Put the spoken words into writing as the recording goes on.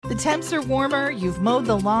The temps are warmer, you've mowed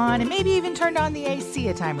the lawn, and maybe even turned on the AC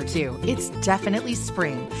a time or two. It's definitely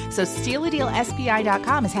spring. So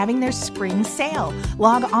StealADealSPI.com is having their spring sale.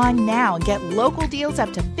 Log on now and get local deals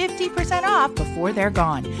up to 50% off before they're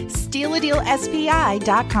gone.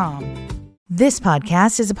 StealADealSPI.com. This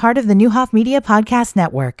podcast is a part of the Newhoff Media Podcast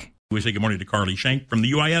Network. We say good morning to Carly Schenk from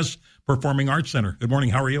the UIS Performing Arts Center. Good morning.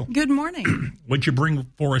 How are you? Good morning. What'd you bring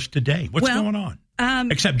for us today? What's going on?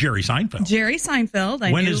 Except Jerry Seinfeld. Jerry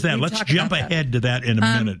Seinfeld. When is that? Let's jump ahead to that in a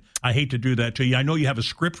minute. I hate to do that to you. I know you have a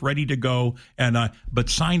script ready to go, but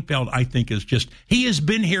Seinfeld, I think, is just, he has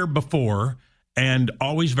been here before and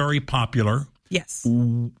always very popular. Yes.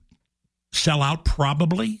 Sell out,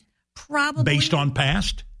 probably? Probably. Based on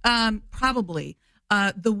past? Probably.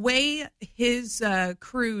 The way his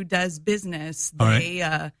crew does business,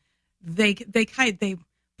 they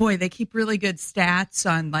keep really good stats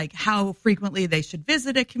on like how frequently they should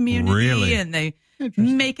visit a community, really? And they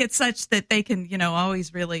make it such that they can,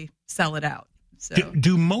 always really sell it out. So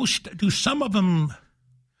do some of them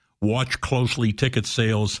watch closely ticket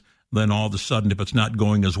sales? Then all of a sudden, if it's not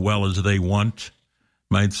going as well as they want,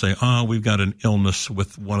 might say, "Oh, we've got an illness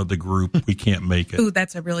with one of the group, we can't make it." Ooh,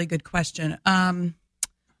 that's a really good question.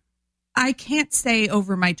 I can't say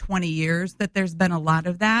over my 20 years that there's been a lot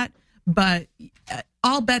of that, but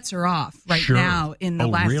all bets are off now in the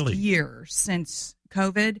last year since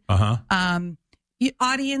COVID.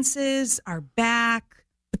 Audiences are back,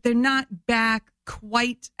 but they're not back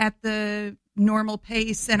quite at the normal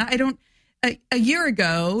pace. And a year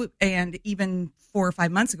ago, and even 4 or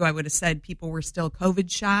 5 months ago, I would have said people were still COVID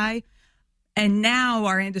shy. And now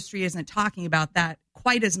our industry isn't talking about that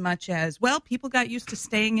quite as much as, well, people got used to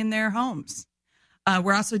staying in their homes.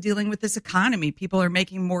 We're also dealing with this economy. People are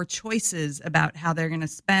making more choices about how they're going to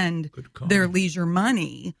spend their leisure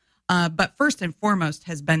money. But first and foremost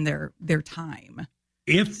has been their time.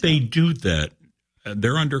 If they do that,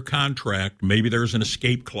 they're under contract. Maybe there's an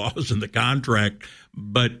escape clause in the contract,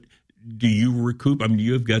 but do you recoup? I mean,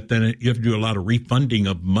 you have to do a lot of refunding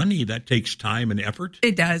of money. That takes time and effort.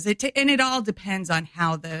 It does. And it all depends on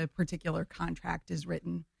how the particular contract is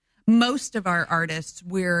written. Most of our artists,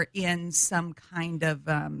 we're in some kind of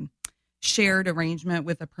shared arrangement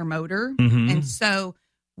with a promoter. Mm-hmm. And so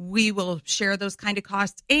we will share those kind of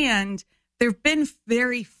costs. And there have been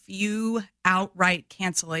very few outright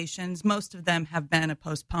cancellations. Most of them have been a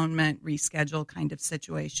postponement, reschedule kind of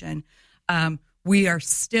situation. We are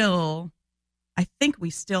still, I think we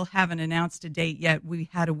still haven't announced a date yet. We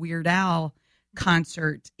had a Weird Al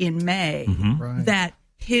concert in May that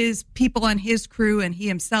his people on his crew and he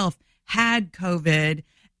himself had COVID.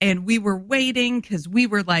 And we were waiting because we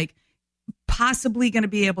were like possibly going to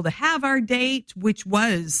be able to have our date, which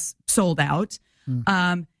was sold out.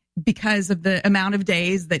 Because of the amount of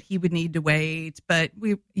days that he would need to wait. But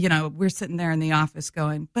we're sitting there in the office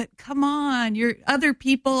going, but come on, your other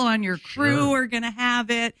people on your crew are going to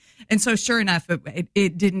have it. And so sure enough,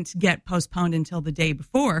 it didn't get postponed until the day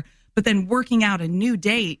before. But then working out a new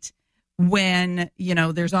date when,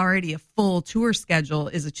 there's already a full tour schedule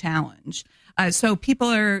is a challenge. So people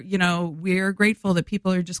are, we're grateful that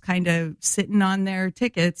people are just kind of sitting on their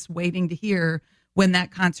tickets waiting to hear when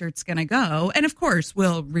that concert's going to go. And of course,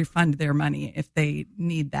 we'll refund their money if they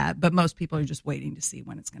need that. But most people are just waiting to see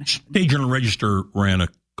when it's going to happen. State Journal Register ran an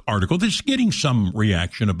article that's getting some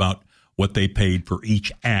reaction about what they paid for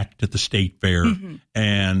each act at the state fair. Mm-hmm.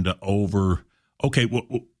 And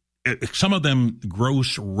some of them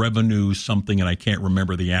gross revenue something, and I can't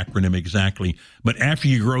remember the acronym exactly. But after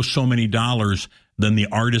you gross so many dollars, then the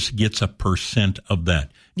artist gets a percent of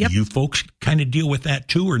that. Yep. Do you folks kind of deal with that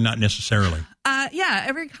too, or not necessarily? Yeah,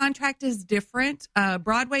 every contract is different.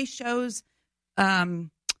 Broadway shows, that's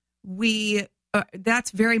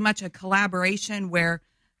very much a collaboration where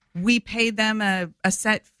we pay them a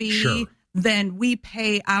set fee. Sure. Then we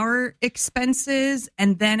pay our expenses,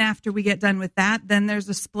 and then after we get done with that, then there's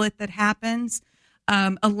a split that happens.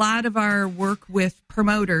 A lot of our work with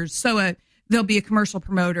promoters, so there'll be a commercial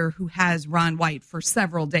promoter who has Ron White for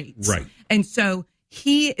several dates. Right. And so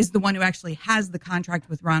he is the one who actually has the contract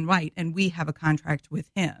with Ron White, and we have a contract with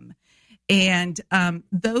him. And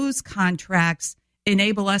those contracts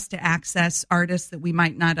enable us to access artists that we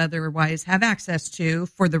might not otherwise have access to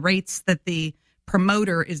for the rates that the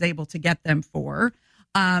promoter is able to get them for.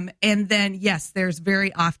 And then, yes, there's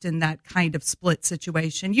very often that kind of split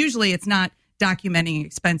situation. Usually it's not documenting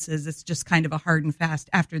expenses. It's just kind of a hard and fast,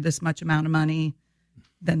 after this much amount of money,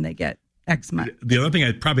 then they get X month. The other thing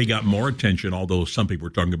that probably got more attention, although some people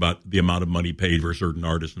were talking about the amount of money paid for certain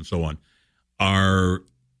artists and so on, are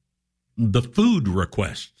the food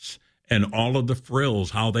requests. and all of the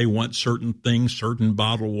frills, how they want certain things, certain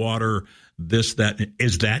bottled water, this, that.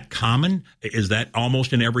 Is that common? Is that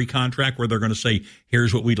almost in every contract where they're going to say,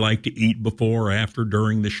 here's what we'd like to eat before or after,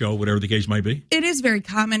 during the show, whatever the case might be? It is very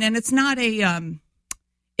common, and it's not a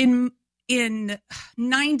in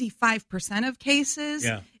 95% of cases,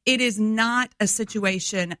 it is not a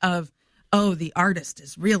situation of, oh, the artist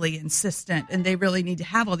is really insistent and they really need to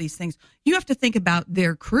have all these things. You have to think about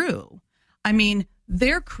their crew. I mean,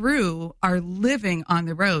 their crew are living on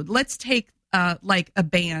the road. Let's take like a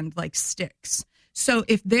band like Styx. So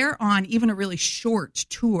if they're on even a really short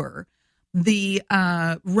tour, the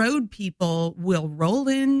road people will roll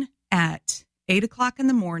in at 8 o'clock in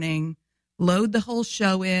the morning, load the whole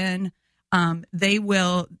show in. They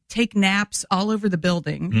will take naps all over the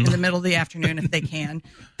building in the middle of the afternoon if they can.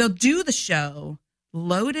 They'll do the show,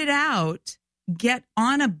 load it out, get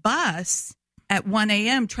on a bus at 1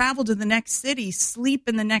 a.m., travel to the next city, sleep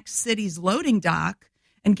in the next city's loading dock,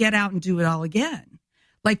 and get out and do it all again.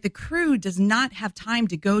 Like, the crew does not have time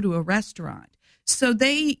to go to a restaurant. So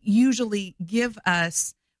they usually give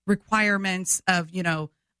us requirements of,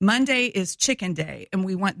 Monday is chicken day, and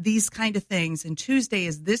we want these kind of things, and Tuesday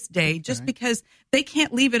is this day, just because they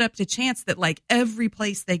can't leave it up to chance that, like, every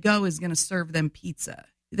place they go is going to serve them pizza.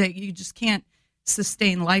 You just can't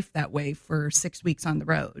sustain life that way for 6 weeks on the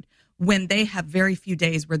road when they have very few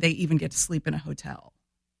days where they even get to sleep in a hotel,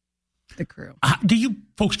 the crew. Do you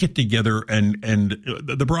folks get together and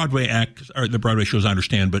the Broadway acts, or the Broadway shows, I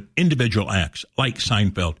understand, but individual acts like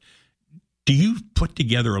Seinfeld, do you put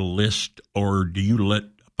together a list, or do you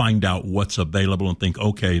find out what's available and think,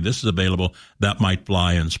 okay, this is available, that might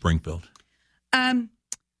fly in Springfield?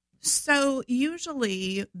 So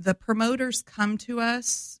usually the promoters come to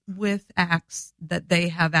us with acts that they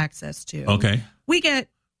have access to. Okay. We get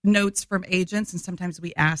notes from agents, and sometimes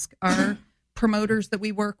we ask our promoters that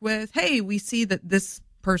we work with, hey, we see that this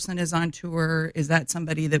person is on tour. Is that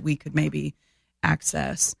somebody that we could maybe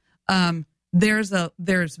access?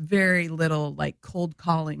 There's very little like cold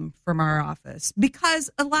calling from our office, because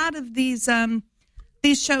a lot of these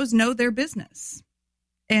shows know their business.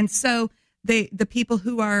 And so the people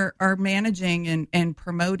who are managing and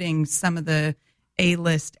promoting some of the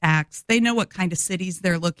A-list acts, they know what kind of cities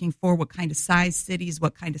they're looking for, what kind of size cities,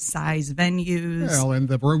 what kind of size venues. Well, and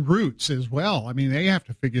the routes as well. I mean, they have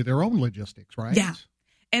to figure their own logistics, right? Yeah.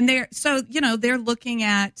 And they're looking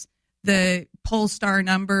at the Polestar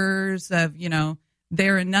numbers of,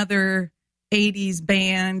 they're another 80s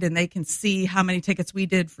band, and they can see how many tickets we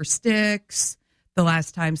did for Styx the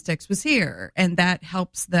last time Styx was here. And that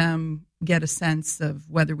helps them get a sense of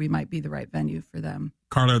whether we might be the right venue for them.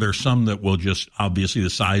 Carla, there's some that will just, obviously the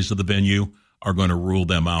size of the venue are going to rule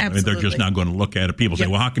them out. Absolutely. I mean, they're just not going to look at it. People say,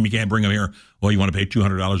 well, how come you can't bring them here? Well, you want to pay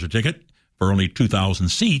 $200 a ticket for only 2,000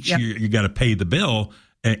 seats. Yep. You got to pay the bill,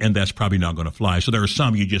 and that's probably not going to fly. So there are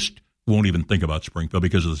some you just won't even think about Springfield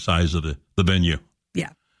because of the size of the venue. Yeah.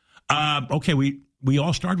 Okay, we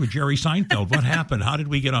all started with Jerry Seinfeld. What happened? How did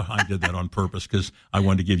we get off? I did that on purpose because I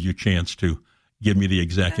wanted to give you a chance to give me the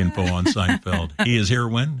exact info on Seinfeld. He is here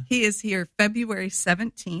when? He is here February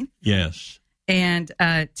 17th. Yes. And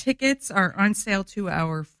tickets are on sale to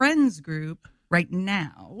our friends group right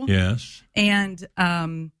now. Yes. And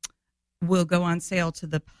will go on sale to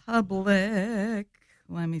the public.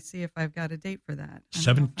 Let me see if I've got a date for that.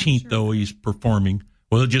 17th, though, he's performing.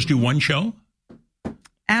 Will he just do one show?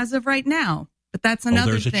 As of right now. But that's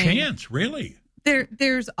another thing. There's a chance, really.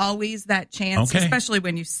 There's always that chance, okay. Especially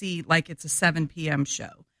when you see, like, it's a 7 p.m.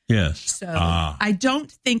 show. Yes. So I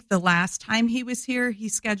don't think the last time he was here, he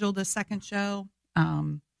scheduled a second show.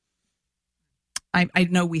 I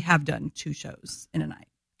know we have done 2 shows in a night.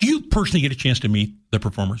 Do you personally get a chance to meet the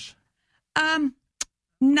performers?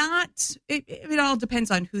 Not. It all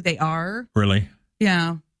depends on who they are. Really?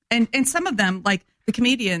 Yeah. And some of them, like the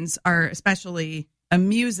comedians, are especially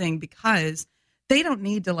amusing because they don't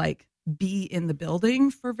need to like be in the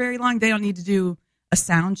building for very long. They don't need to do a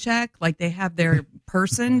sound check. Like they have their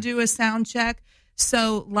person do a sound check.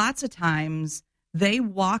 So lots of times they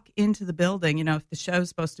walk into the building, if the show's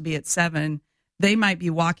supposed to be at 7, they might be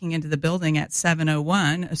walking into the building at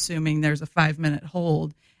 7:01, assuming there's a 5-minute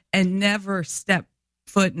hold, and never step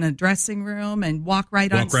foot in a dressing room and walk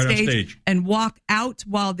right on stage and walk out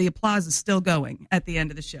while the applause is still going at the end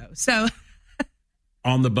of the show. So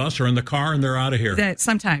on the bus or in the car, and they're out of here. That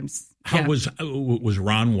sometimes. How was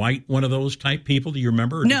Ron White one of those type people? Do you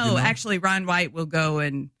remember? No, actually, Ron White will go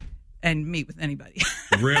and meet with anybody.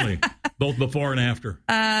 Really? Both before and after?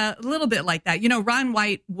 A little bit like that. Ron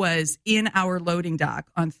White was in our loading dock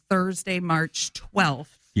on Thursday, March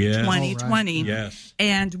 12th Yes. 2020. Oh, right. Yes.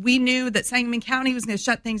 And we knew that Sangamon County was going to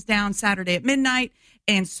shut things down Saturday at midnight.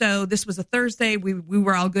 And so this was a Thursday. We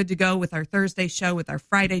were all good to go with our Thursday show, with our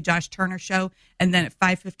Friday Josh Turner show. And then at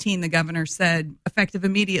 5:15, the governor said, effective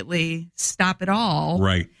immediately, stop it all.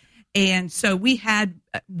 Right. And so we had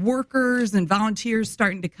workers and volunteers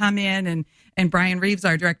starting to come in, and Brian Reeves,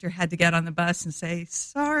 our director, had to get on the bus and say,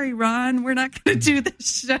 sorry, Ron, we're not going to do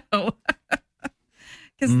this show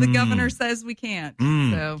because the governor says we can't.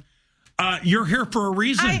 So You're here for a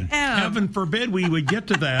reason. I am. Heaven forbid we would get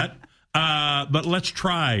to that. But let's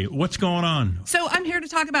try. What's going on? So I'm here to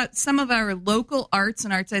talk about some of our local arts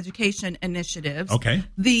and arts education initiatives. Okay.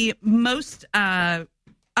 The most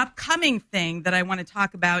upcoming thing that I want to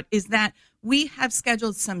talk about is that we have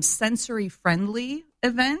scheduled some sensory-friendly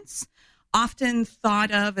events, often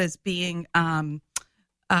thought of as being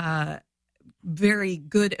very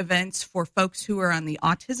good events for folks who are on the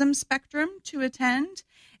autism spectrum to attend.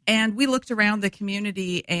 And we looked around the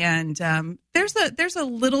community, and there's a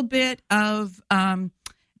little bit of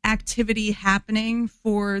activity happening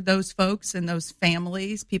for those folks and those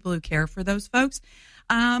families, people who care for those folks,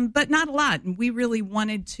 but not a lot. And we really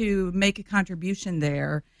wanted to make a contribution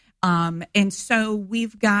there. And so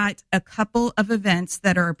we've got a couple of events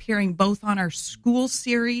that are appearing both on our school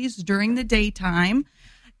series during the daytime,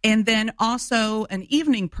 and then also an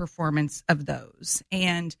evening performance of those.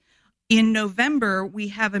 And in November, we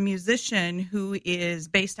have a musician who is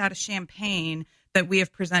based out of Champaign that we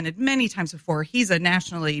have presented many times before. He's a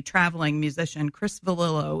nationally traveling musician. Chris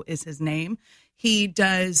Valillo is his name. He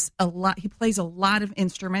does a lot. He plays a lot of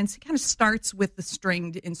instruments. He kind of starts with the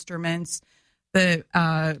stringed instruments, the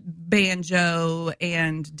banjo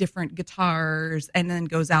and different guitars, and then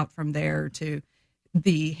goes out from there to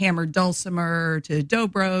the hammered dulcimer, to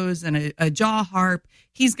dobros and a jaw harp.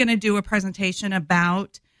 He's going to do a presentation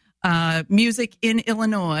about music in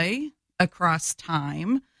Illinois across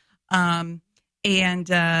time. And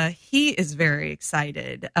he is very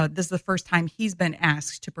excited. This is the first time he's been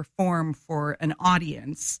asked to perform for an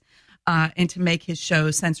audience and to make his show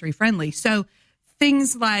sensory friendly. So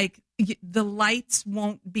things like the lights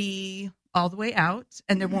won't be all the way out,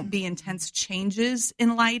 and there won't be intense changes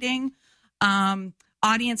in lighting.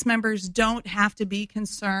 Audience members don't have to be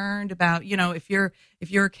concerned about, if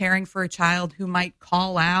you're caring for a child who might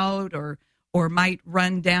call out or might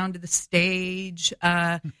run down to the stage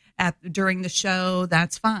during the show.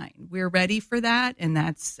 That's fine. We're ready for that, and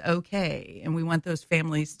that's okay. And we want those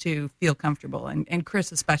families to feel comfortable. And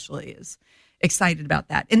Chris especially is excited about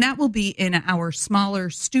that. And that will be in our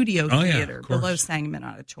smaller studio theater below Sangamon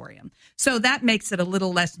Auditorium. So that makes it a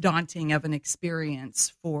little less daunting of an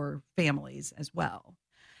experience for families as well.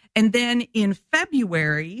 And then in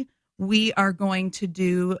February, we are going to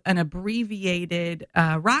do an abbreviated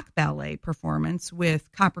rock ballet performance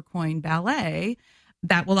with Copper Coin Ballet.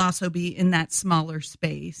 That will also be in that smaller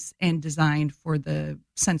space and designed for the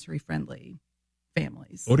sensory-friendly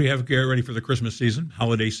families. What do you have ready for the Christmas season,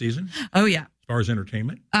 holiday season? Oh, yeah. As far as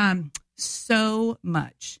entertainment? So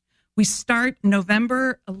much. We start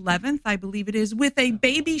November 11th, I believe it is, with a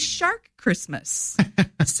Baby Shark Christmas.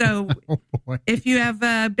 So if you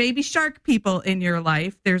have Baby Shark people in your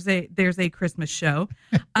life, there's a Christmas show.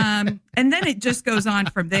 And then it just goes on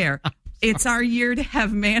from there. It's our year to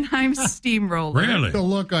have Mannheim Steamroller. Really? The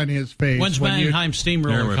look on his face. When's Mannheim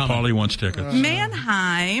Steamroller coming? Paulie wants tickets.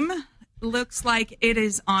 Mannheim looks like it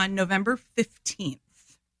is on November 15th.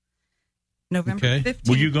 November 15th.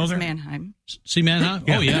 Will you go there? Mannheim. See Mannheim?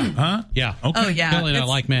 Yeah. Oh, yeah. Huh? Yeah. Okay. Oh, yeah. Kelly and I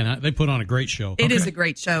like Mannheim. They put on a great show. It is a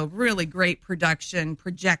great show. Really great production,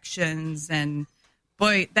 projections, and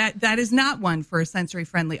boy, that is not one for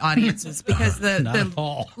sensory-friendly audiences because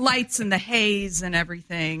the lights and the haze and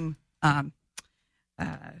everything.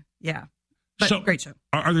 Yeah. But So, great show.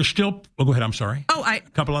 Are there still... Oh, go ahead. I'm sorry. A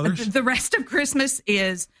couple others? The rest of Christmas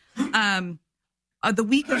is the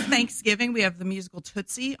week of Thanksgiving. We have the musical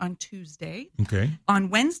Tootsie on Tuesday. Okay. On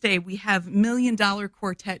Wednesday, we have $1 Million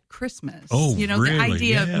Quartet Christmas. Oh, the really?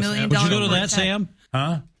 idea of Yes, $1 Million Would you Quartet. go to that, Sam?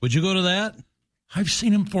 Huh? Would you go to that? I've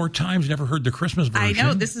seen him 4 times, never heard the Christmas version. I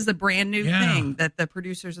know. This is a brand new Yeah. thing that the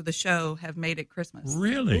producers of the show have made at Christmas.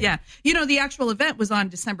 Really? Yeah. The actual event was on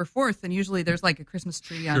December 4th, and usually there's like a Christmas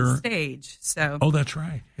tree on stage. So. Oh, that's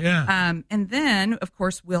right. Yeah. And then, of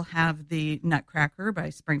course, we'll have the Nutcracker by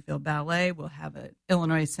Springfield Ballet. We'll have an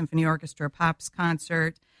Illinois Symphony Orchestra Pops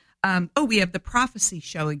concert. We have the Prophecy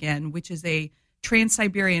Show again, which is a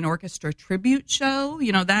Trans-Siberian Orchestra tribute show.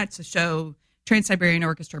 That's a show... Trans-Siberian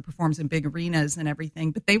Orchestra performs in big arenas and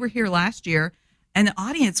everything, but they were here last year, and the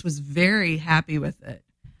audience was very happy with it.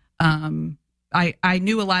 I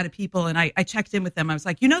knew a lot of people, and I checked in with them. I was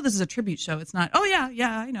like, this is a tribute show. It's not, oh,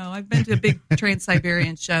 yeah, I know. I've been to a big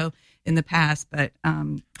Trans-Siberian show in the past. But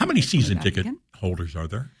how many season ticket holders are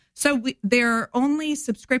there? So there are only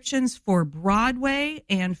subscriptions for Broadway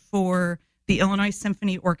and for the Illinois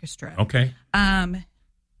Symphony Orchestra. Okay. And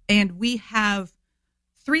we have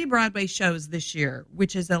 3 Broadway shows this year,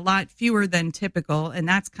 which is a lot fewer than typical. And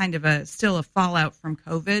that's kind of still a fallout from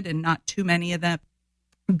COVID and not too many of them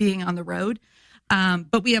being on the road.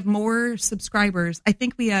 But we have more subscribers. I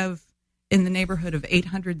think we have in the neighborhood of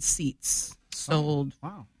 800 seats sold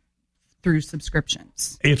through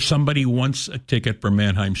subscriptions. If somebody wants a ticket for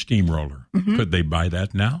Mannheim Steamroller, could they buy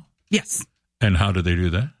that now? Yes. And how do they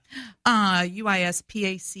do that? UISPAC.com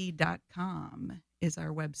is our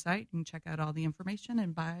website. You can check out all the information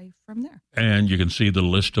and buy from there. And you can see the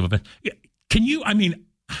list of events.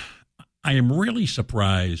 I am really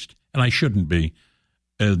surprised, and I shouldn't be,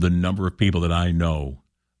 the number of people that I know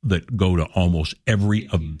that go to almost every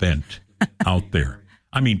event out there.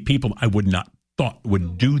 I mean, people I would not thought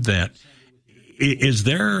would do that. Is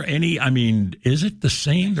there any, is it the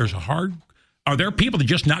same? Are there people that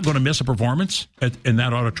just not going to miss a performance in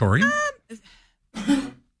that auditorium?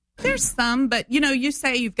 There's some, but you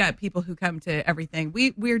say you've got people who come to everything.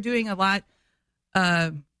 We're doing a lot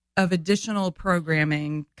of additional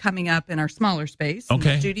programming coming up in our smaller space, in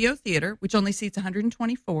the Studio Theater, which only seats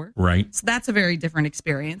 124. Right. So that's a very different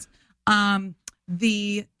experience. In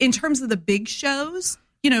terms of the big shows,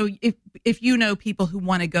 if people who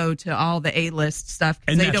want to go to all the A-list stuff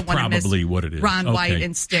because they don't want to miss what it is. Ron White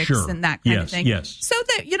and Styx and that kind of thing. Yes. So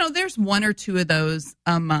that there's 1 or 2 of those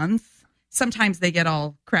a month. Sometimes they get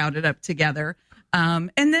all crowded up together.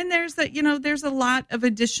 And then there's there's a lot of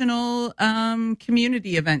additional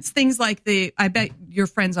community events. Things like I bet your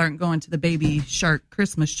friends aren't going to the Baby Shark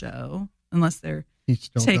Christmas show unless they're He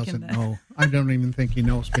still doesn't know. I don't even think he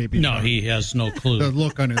knows Baby Shark. No, he has no clue. The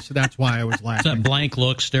look on his, that's why I was laughing. It's that blank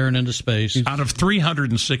look staring into space. Out of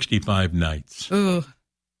 365 nights,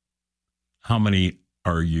 how many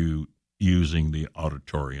are you using the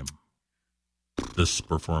auditorium, this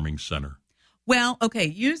performing center? Well, okay,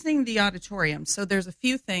 using the auditorium. So there's a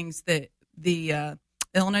few things that the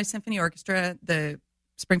Illinois Symphony Orchestra, the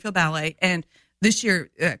Springfield Ballet, and this year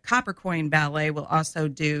Copper Coin Ballet will also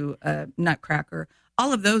do Nutcracker.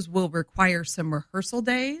 All of those will require some rehearsal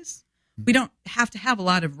days. We don't have to have a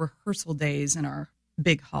lot of rehearsal days in our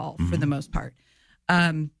big hall for the most part.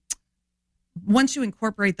 Once you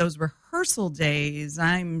incorporate those rehearsal days,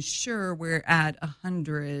 I'm sure we're at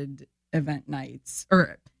 100 event nights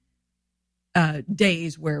or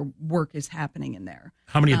days where work is happening in there.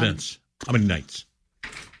 How many events? How many nights?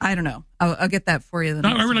 I don't know. I'll get that for you.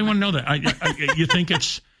 I really want to know that. You think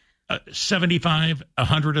it's 75,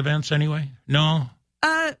 100 events anyway? No?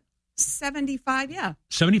 75, yeah.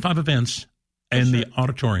 75 events in the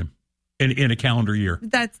auditorium in a calendar year.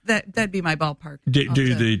 That'd be my ballpark.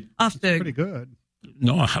 That's pretty good.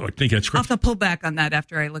 No, I would think that's great. I'll have to pull back on that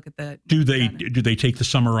after I look at that. Do they take the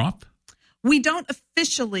summer off? We don't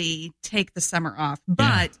officially take the summer off,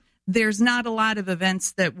 but there's not a lot of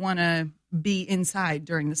events that want to be inside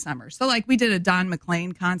during the summer. So like we did a Don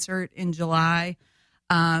McLean concert in July,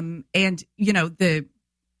 and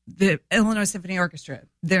the Illinois Symphony Orchestra,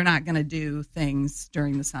 they're not going to do things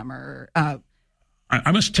during the summer.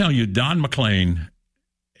 I must tell you, Don McLean,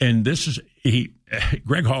 and Greg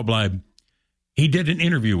Hallbleib, he did an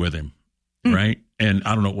interview with him, right? And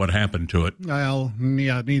I don't know what happened to it. Well,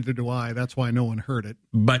 yeah, neither do I. That's why no one heard it.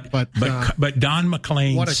 But Don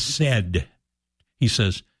McLean he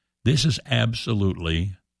says, this is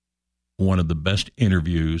absolutely one of the best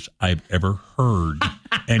interviews I've ever heard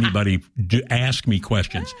anybody ask me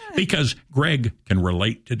questions. Because Greg can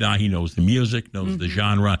relate to Don. He knows the music, knows the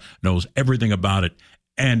genre, knows everything about it.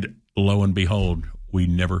 And lo and behold, we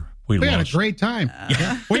had a great time.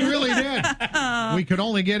 We really did. We could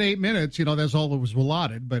only get 8 minutes. That's all that was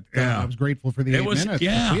allotted. But I was grateful for the 8 minutes.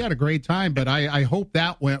 Yeah. We had a great time. But I hope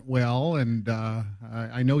that went well. And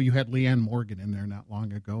I know you had Leanne Morgan in there not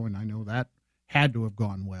long ago. And I know that had to have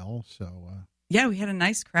gone well. So yeah, we had a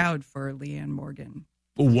nice crowd for Leanne Morgan.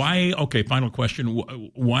 Why? Okay, final question.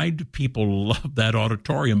 Why do people love that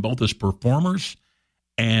auditorium, both as performers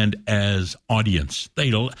and as audience?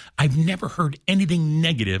 I've never heard anything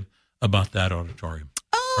negative about that auditorium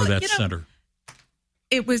or that center.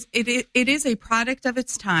 It is a product of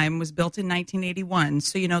its time, was built in 1981.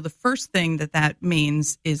 So, the first thing that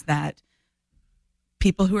means is that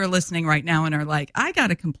people who are listening right now and are like, I got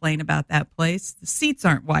to complain about that place. The seats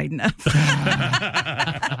aren't wide enough.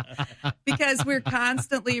 Because we're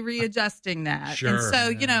constantly readjusting that. Sure.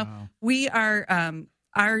 And so, we are,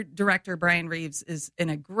 our director, Brian Reeves, is in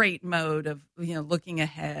a great mode of, looking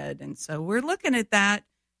ahead. And so we're looking at that.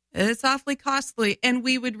 It's awfully costly, and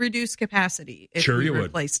we would reduce capacity if we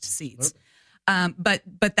replaced seats.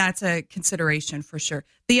 But that's a consideration for sure.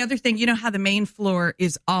 The other thing, how the main floor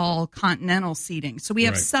is all continental seating. So we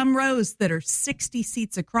have some rows that are 60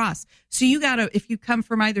 seats across. So if you come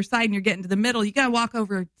from either side and you're getting to the middle, you got to walk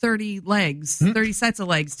over 30 sets of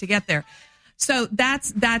legs to get there. So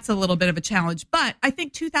that's a little bit of a challenge. But I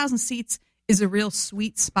think 2,000 seats is a real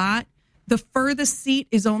sweet spot. The furthest seat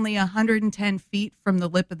is only 110 feet from the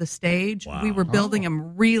lip of the stage. Wow. We were building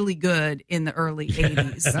them really good in the early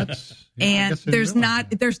 80s. And there's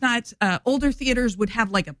not older theaters would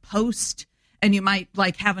have like a post, and you might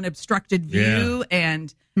like have an obstructed view,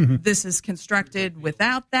 and this is constructed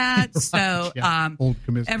without that. So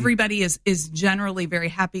everybody is generally very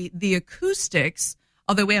happy. The acoustics,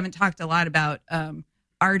 although we haven't talked a lot about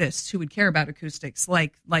artists who would care about acoustics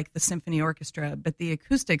like the symphony orchestra, but the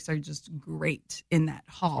acoustics are just great in that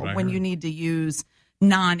hall when you need to use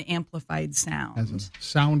non-amplified sound. As a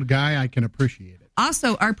sound guy, I can appreciate it.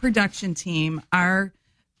 Also, our production team, our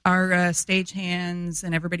stagehands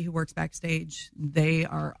and everybody who works backstage, they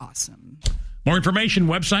are awesome. More information,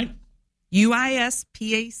 website?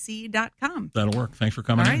 UISPAC.com. That'll work. Thanks for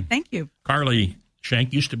coming in. All right, thank you. Carly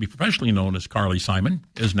Schenk used to be professionally known as Carly Simon,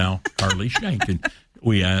 is now Carly Schenk. And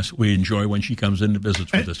we enjoy when she comes in to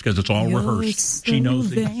visit with us because it's all rehearsed. So she knows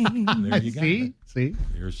vain. There you go. See?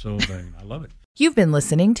 You're so vain. I love it. You've been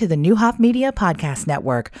listening to the Newhoff Media Podcast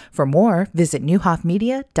Network. For more, visit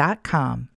newhoffmedia.com.